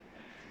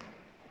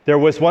There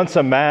was once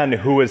a man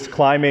who was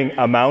climbing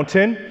a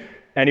mountain,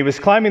 and he was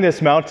climbing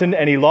this mountain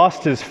and he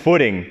lost his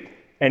footing,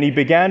 and he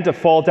began to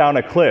fall down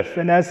a cliff.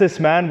 And as this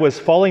man was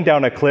falling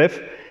down a cliff,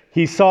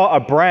 he saw a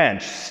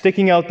branch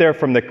sticking out there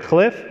from the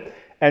cliff,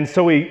 and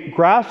so he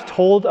grasped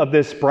hold of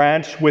this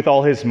branch with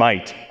all his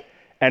might.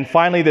 And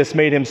finally, this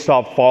made him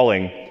stop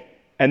falling.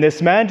 And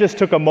this man just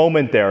took a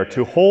moment there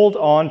to hold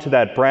on to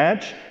that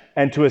branch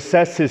and to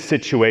assess his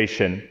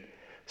situation.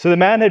 So the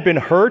man had been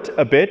hurt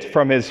a bit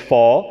from his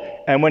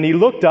fall, and when he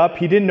looked up,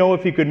 he didn't know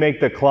if he could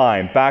make the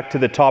climb back to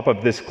the top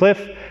of this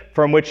cliff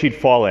from which he'd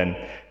fallen.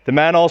 The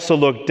man also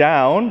looked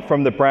down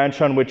from the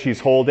branch on which he's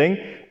holding,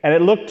 and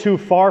it looked too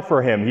far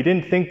for him. He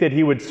didn't think that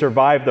he would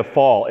survive the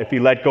fall if he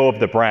let go of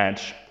the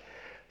branch.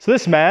 So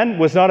this man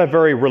was not a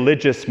very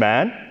religious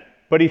man,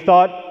 but he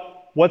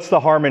thought, what's the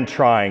harm in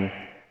trying?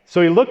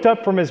 So he looked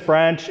up from his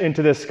branch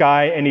into the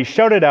sky and he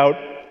shouted out,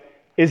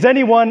 "Is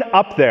anyone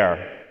up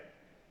there?"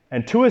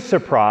 And to his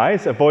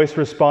surprise, a voice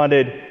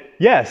responded,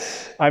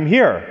 "Yes, I'm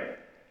here.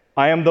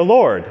 I am the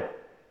Lord.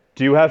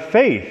 Do you have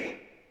faith?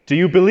 Do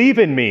you believe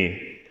in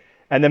me?"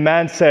 And the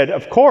man said,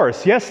 "Of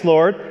course, yes,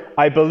 Lord,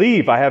 I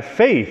believe, I have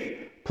faith.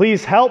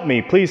 Please help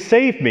me, please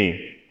save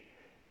me."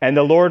 And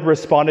the Lord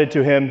responded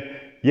to him,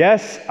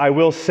 "Yes, I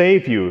will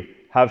save you.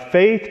 Have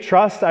faith,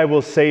 trust, I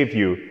will save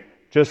you.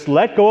 Just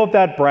let go of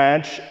that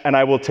branch and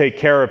I will take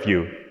care of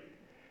you."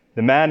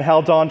 The man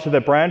held on to the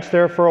branch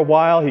there for a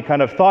while. He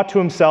kind of thought to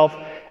himself,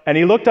 and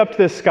he looked up to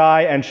the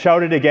sky and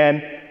shouted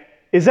again,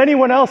 "Is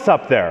anyone else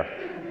up there?"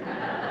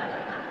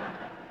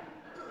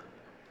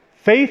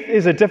 Faith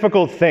is a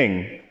difficult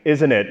thing,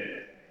 isn't it?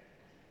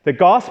 The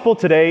gospel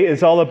today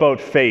is all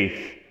about faith.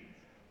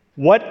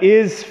 What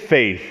is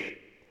faith?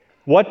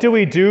 What do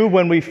we do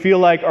when we feel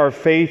like our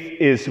faith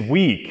is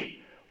weak?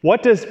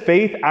 What does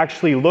faith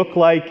actually look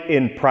like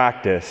in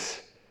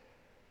practice?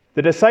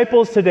 The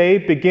disciples today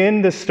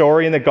begin the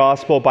story in the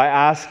gospel by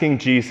asking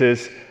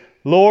Jesus,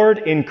 "Lord,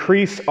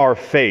 increase our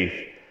faith."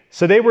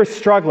 So they were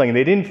struggling.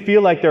 They didn't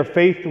feel like their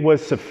faith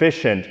was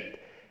sufficient.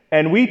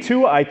 And we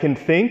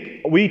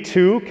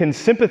too can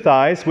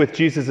sympathize with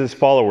Jesus'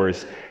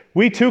 followers.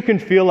 We too can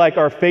feel like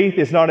our faith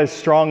is not as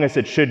strong as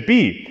it should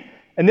be.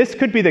 And this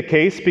could be the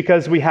case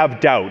because we have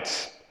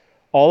doubts.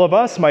 All of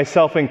us,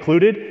 myself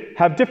included,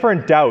 have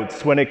different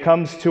doubts when it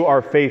comes to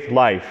our faith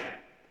life.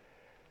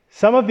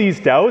 Some of these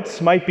doubts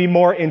might be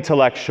more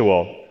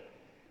intellectual.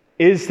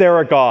 Is there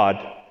a God?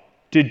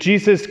 Did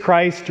Jesus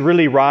Christ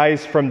really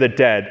rise from the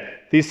dead?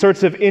 These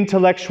sorts of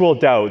intellectual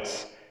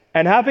doubts.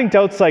 And having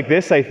doubts like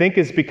this, I think,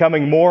 is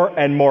becoming more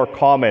and more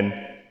common.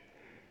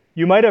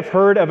 You might have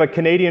heard of a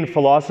Canadian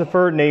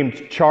philosopher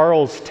named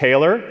Charles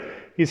Taylor.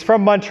 He's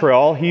from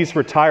Montreal. He's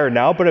retired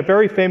now, but a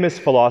very famous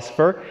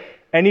philosopher.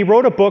 And he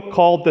wrote a book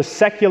called The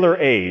Secular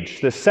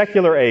Age. The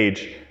Secular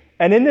Age.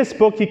 And in this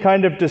book, he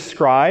kind of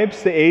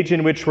describes the age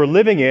in which we're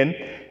living in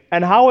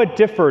and how it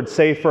differed,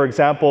 say, for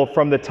example,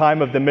 from the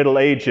time of the Middle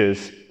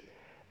Ages.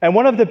 And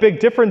one of the big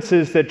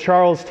differences that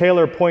Charles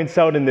Taylor points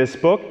out in this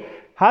book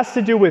has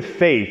to do with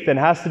faith and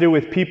has to do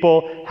with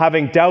people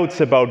having doubts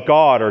about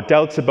God or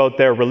doubts about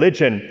their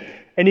religion.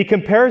 And he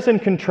compares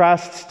and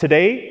contrasts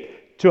today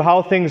to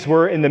how things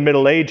were in the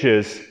Middle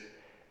Ages.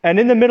 And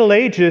in the Middle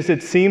Ages,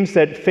 it seems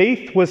that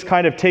faith was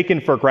kind of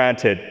taken for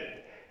granted.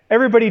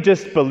 Everybody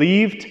just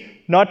believed.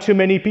 Not too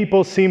many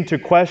people seemed to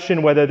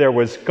question whether there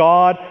was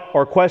God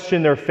or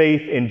question their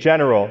faith in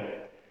general.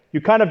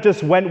 You kind of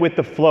just went with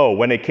the flow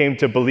when it came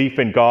to belief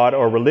in God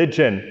or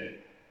religion.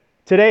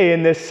 Today,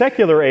 in this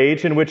secular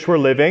age in which we're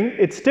living,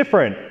 it's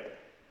different.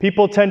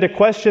 People tend to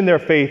question their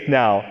faith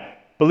now.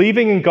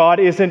 Believing in God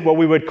isn't what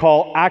we would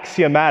call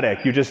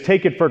axiomatic. You just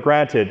take it for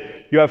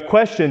granted. You have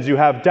questions, you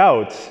have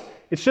doubts.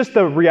 It's just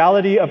the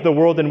reality of the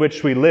world in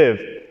which we live.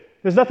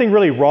 There's nothing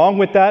really wrong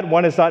with that.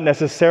 One is not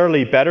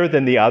necessarily better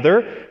than the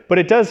other, but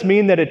it does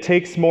mean that it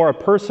takes more a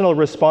personal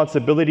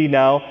responsibility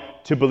now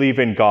to believe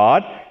in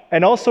God.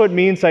 And also it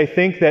means, I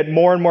think, that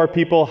more and more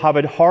people have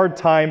a hard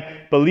time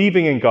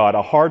believing in God,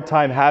 a hard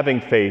time having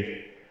faith.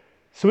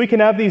 So we can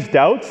have these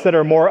doubts that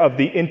are more of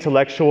the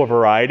intellectual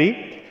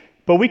variety,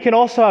 but we can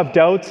also have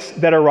doubts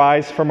that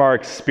arise from our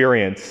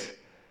experience.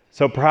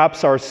 So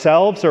perhaps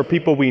ourselves or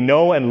people we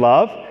know and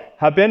love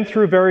have been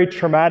through very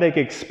traumatic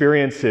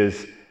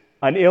experiences,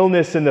 an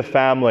illness in the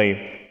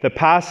family, the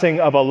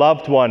passing of a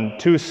loved one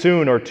too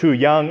soon or too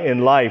young in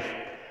life.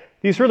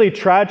 These really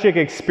tragic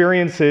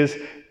experiences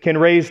can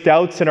raise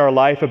doubts in our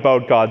life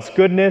about God's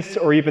goodness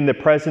or even the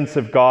presence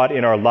of God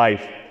in our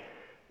life.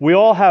 We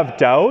all have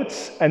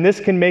doubts, and this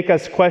can make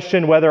us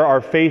question whether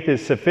our faith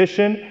is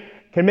sufficient,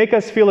 can make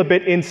us feel a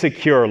bit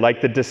insecure, like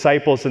the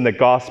disciples in the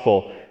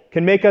gospel,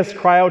 can make us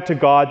cry out to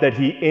God that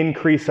He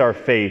increase our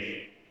faith.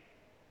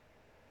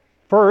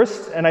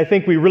 First, and I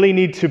think we really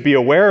need to be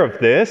aware of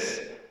this,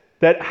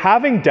 that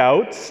having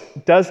doubts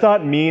does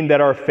not mean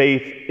that our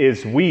faith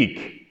is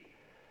weak.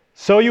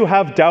 So you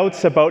have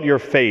doubts about your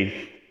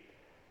faith.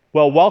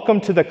 Well,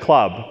 welcome to the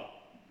club.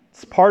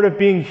 It's part of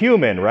being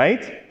human,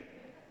 right?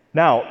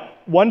 Now,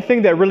 one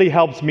thing that really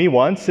helped me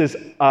once is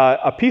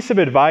a piece of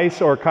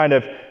advice or kind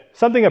of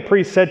something a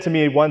priest said to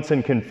me once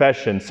in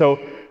confession. So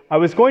I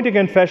was going to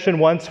confession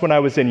once when I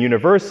was in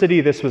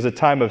university. This was a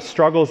time of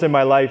struggles in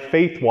my life,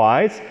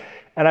 faith-wise.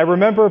 And I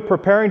remember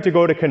preparing to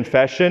go to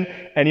confession.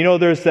 And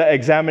there's the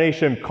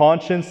examination of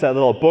conscience, that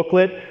little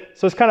booklet.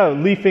 So I was kind of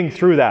leafing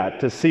through that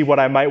to see what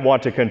I might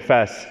want to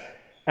confess.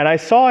 And I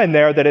saw in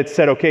there that it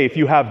said, okay, if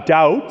you have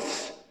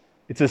doubts,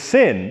 it's a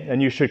sin,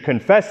 and you should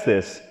confess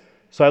this.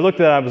 So I looked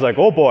at it, and I was like,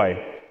 oh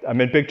boy,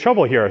 I'm in big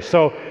trouble here.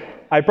 So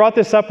I brought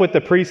this up with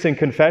the priest in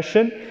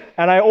confession,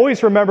 and I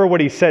always remember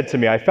what he said to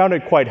me. I found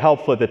it quite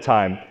helpful at the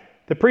time.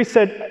 The priest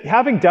said,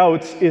 having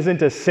doubts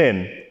isn't a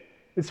sin.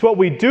 It's what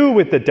we do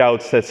with the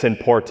doubts that's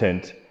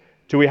important.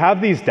 Do we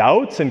have these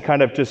doubts and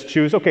kind of just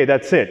choose, okay,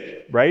 that's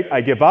it, right?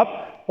 I give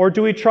up. Or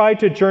do we try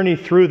to journey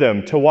through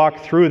them, to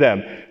walk through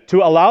them,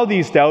 to allow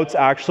these doubts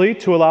actually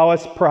to allow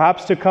us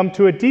perhaps to come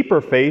to a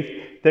deeper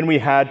faith than we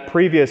had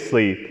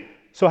previously?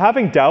 So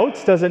having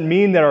doubts doesn't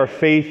mean that our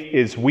faith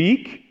is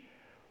weak.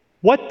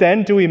 What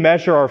then do we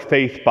measure our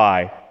faith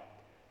by?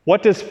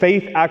 What does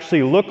faith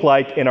actually look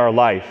like in our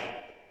life?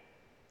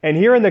 And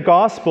here in the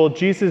gospel,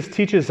 Jesus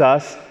teaches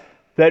us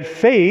that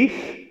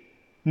faith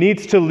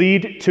needs to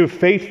lead to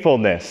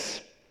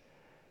faithfulness.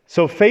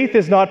 So faith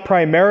is not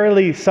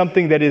primarily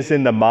something that is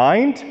in the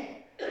mind,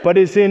 but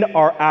is in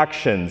our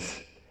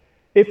actions.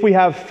 If we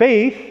have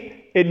faith,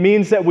 it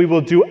means that we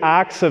will do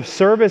acts of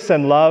service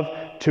and love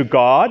to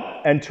God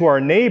and to our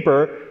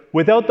neighbor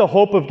without the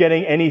hope of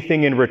getting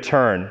anything in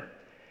return.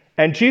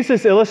 And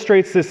Jesus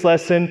illustrates this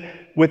lesson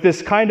with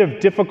this kind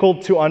of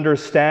difficult to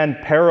understand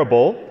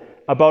parable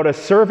about a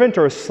servant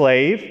or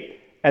slave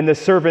and the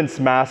servant's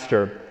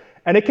master.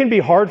 And it can be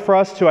hard for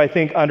us to, I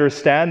think,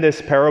 understand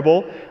this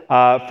parable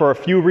for a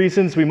few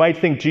reasons. We might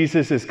think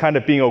Jesus is kind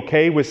of being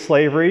okay with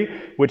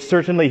slavery, which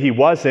certainly he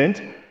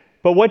wasn't.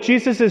 But what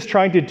Jesus is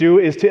trying to do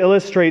is to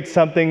illustrate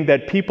something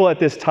that people at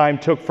this time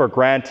took for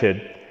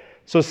granted.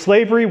 So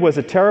slavery was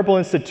a terrible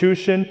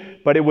institution,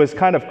 but it was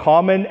kind of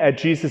common at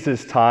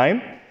Jesus'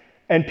 time.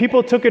 And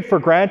people took it for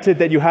granted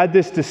that you had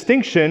this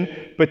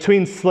distinction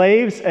between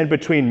slaves and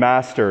between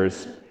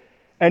masters.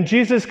 And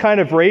Jesus kind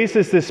of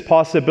raises this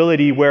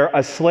possibility where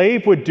a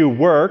slave would do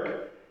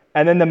work,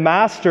 and then the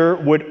master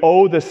would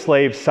owe the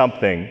slave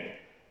something.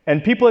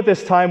 And people at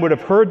this time would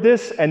have heard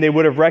this, and they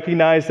would have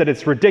recognized that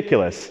it's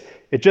ridiculous.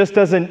 It just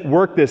doesn't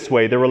work this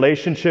way, the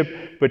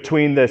relationship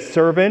between the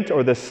servant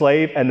or the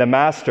slave and the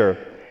master.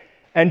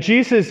 And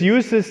Jesus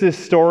uses this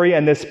story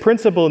and this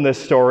principle in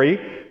this story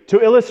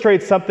to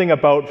illustrate something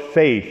about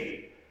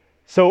faith.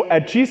 So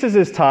at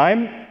Jesus'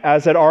 time,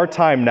 as at our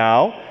time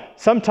now,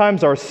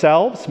 sometimes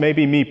ourselves,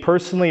 maybe me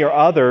personally or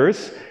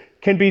others,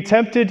 can be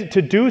tempted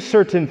to do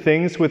certain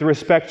things with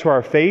respect to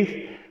our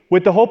faith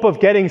with the hope of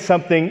getting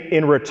something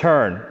in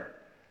return.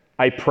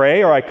 I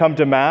pray or I come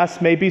to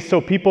Mass maybe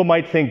so people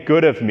might think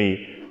good of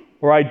me,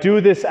 or I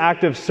do this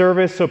act of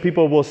service so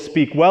people will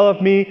speak well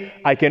of me,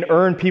 I can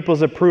earn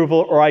people's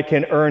approval, or I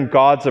can earn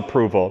God's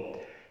approval.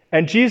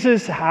 And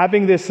Jesus,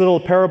 having this little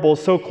parable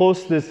so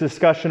close to this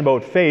discussion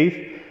about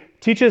faith,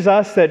 teaches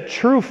us that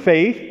true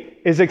faith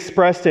is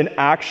expressed in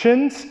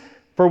actions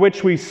for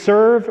which we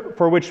serve,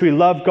 for which we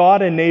love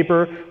God and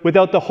neighbor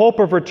without the hope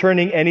of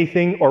returning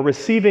anything or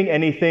receiving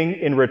anything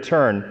in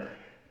return.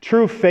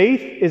 True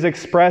faith is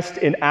expressed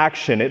in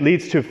action. It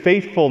leads to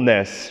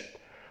faithfulness.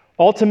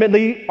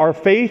 Ultimately, our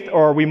faith,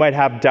 or we might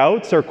have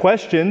doubts or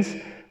questions,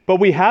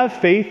 but we have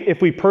faith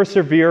if we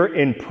persevere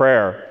in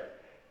prayer.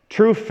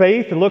 True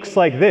faith looks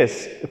like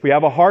this. If we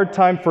have a hard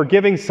time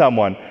forgiving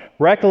someone,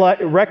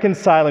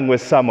 reconciling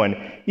with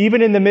someone,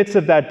 even in the midst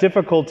of that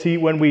difficulty,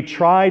 when we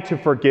try to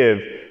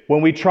forgive,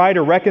 when we try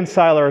to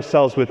reconcile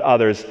ourselves with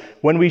others,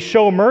 when we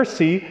show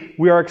mercy,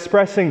 we are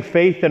expressing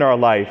faith in our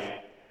life.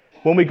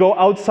 When we go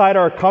outside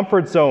our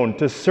comfort zone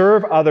to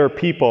serve other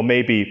people,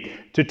 maybe,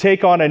 to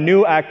take on a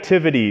new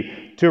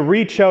activity, to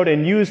reach out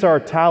and use our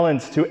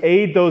talents to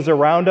aid those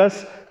around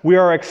us, we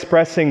are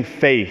expressing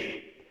faith.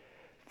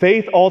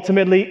 Faith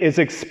ultimately is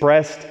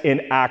expressed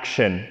in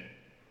action.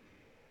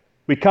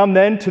 We come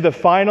then to the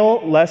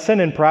final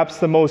lesson, and perhaps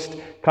the most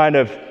kind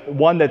of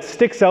one that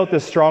sticks out the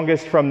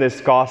strongest from this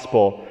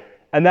gospel.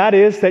 And that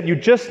is that you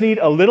just need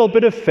a little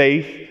bit of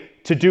faith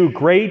to do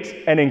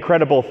great and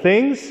incredible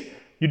things.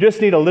 You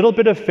just need a little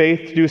bit of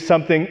faith to do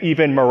something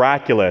even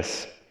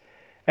miraculous.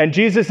 And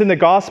Jesus in the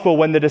gospel,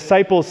 when the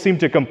disciples seem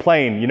to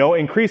complain,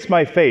 increase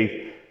my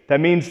faith, that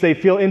means they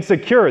feel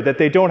insecure, that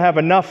they don't have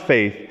enough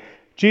faith.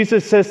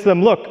 Jesus says to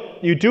them, look,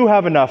 you do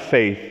have enough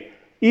faith.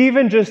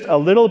 Even just a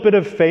little bit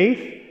of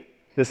faith,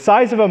 the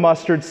size of a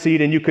mustard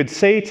seed, and you could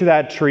say to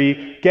that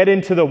tree, get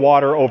into the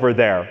water over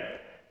there.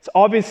 It's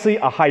obviously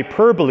a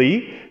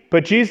hyperbole,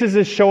 but Jesus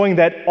is showing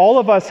that all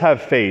of us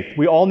have faith.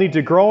 We all need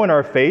to grow in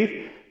our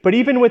faith. But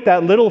even with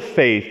that little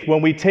faith,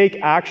 when we take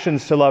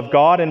actions to love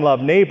God and love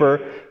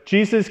neighbor,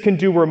 Jesus can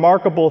do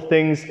remarkable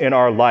things in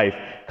our life,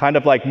 kind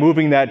of like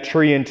moving that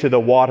tree into the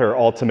water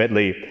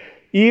ultimately.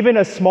 Even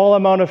a small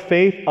amount of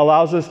faith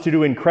allows us to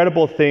do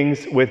incredible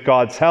things with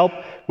God's help,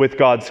 with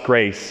God's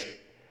grace.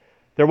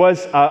 There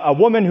was a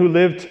woman who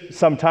lived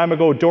some time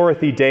ago,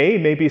 Dorothy Day.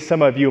 Maybe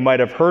some of you might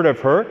have heard of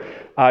her.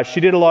 She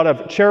did a lot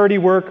of charity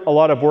work, a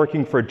lot of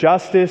working for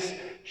justice.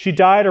 She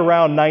died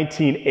around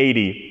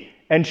 1980.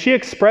 And she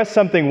expressed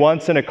something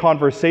once in a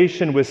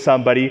conversation with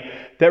somebody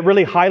that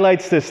really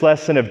highlights this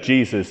lesson of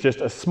Jesus.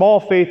 Just a small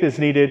faith is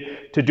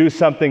needed to do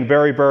something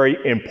very, very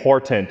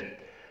important.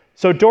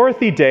 So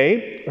Dorothy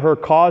Day, her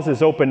cause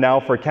is open now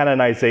for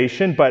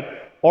canonization,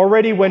 but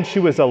already when she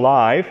was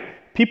alive,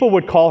 people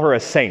would call her a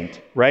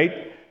saint,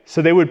 right?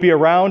 So they would be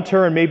around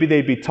her and maybe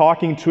they'd be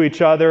talking to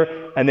each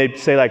other and they'd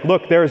say like,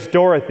 look, there's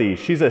Dorothy.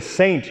 She's a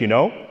saint, you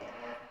know?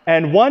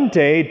 And one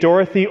day,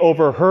 Dorothy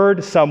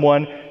overheard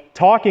someone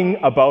talking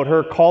about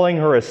her, calling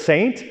her a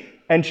saint,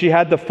 and she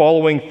had the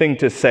following thing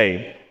to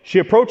say. She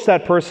approached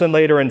that person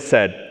later and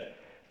said,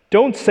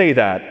 "Don't say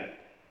that.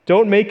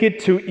 Don't make it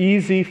too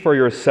easy for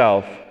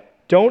yourself.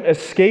 Don't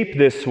escape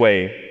this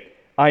way.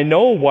 I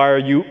know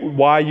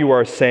why you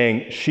are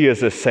saying she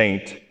is a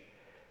saint.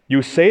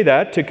 You say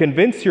that to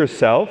convince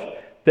yourself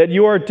that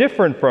you are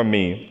different from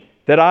me,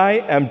 that I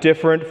am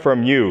different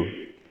from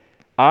you.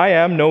 I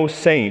am no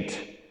saint.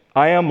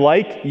 I am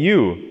like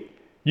you.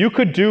 You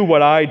could do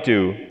what I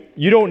do.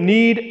 You don't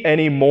need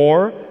any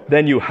more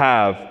than you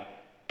have.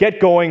 Get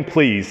going,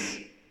 please."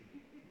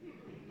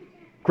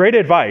 Great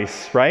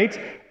advice, right?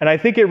 And I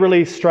think it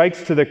really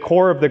strikes to the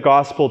core of the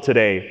gospel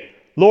today.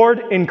 Lord,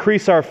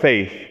 increase our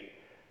faith.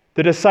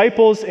 The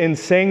disciples, in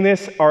saying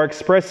this, are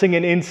expressing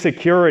an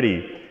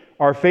insecurity.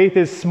 Our faith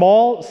is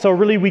small, so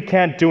really we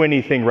can't do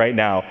anything right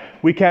now.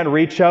 We can't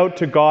reach out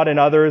to God and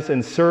others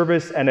in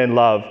service and in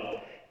love.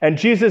 And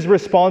Jesus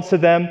responds to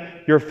them,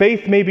 your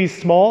faith may be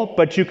small,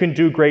 but you can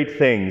do great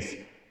things.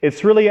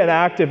 It's really an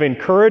act of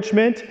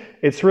encouragement.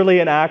 It's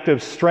really an act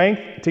of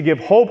strength to give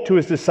hope to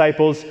his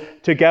disciples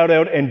to go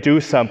out and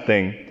do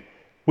something.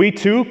 We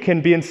too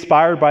can be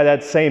inspired by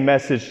that same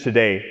message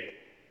today.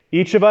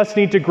 Each of us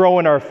need to grow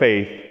in our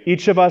faith.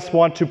 Each of us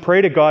want to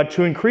pray to God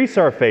to increase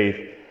our faith.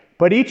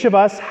 But each of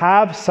us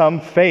have some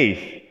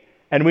faith,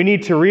 and we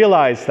need to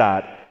realize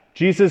that.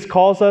 Jesus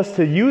calls us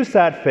to use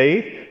that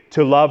faith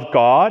to love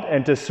God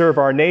and to serve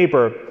our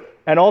neighbor.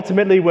 And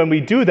ultimately, when we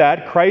do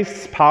that,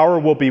 Christ's power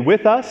will be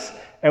with us,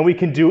 and we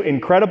can do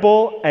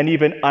incredible and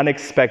even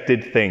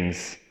unexpected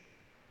things.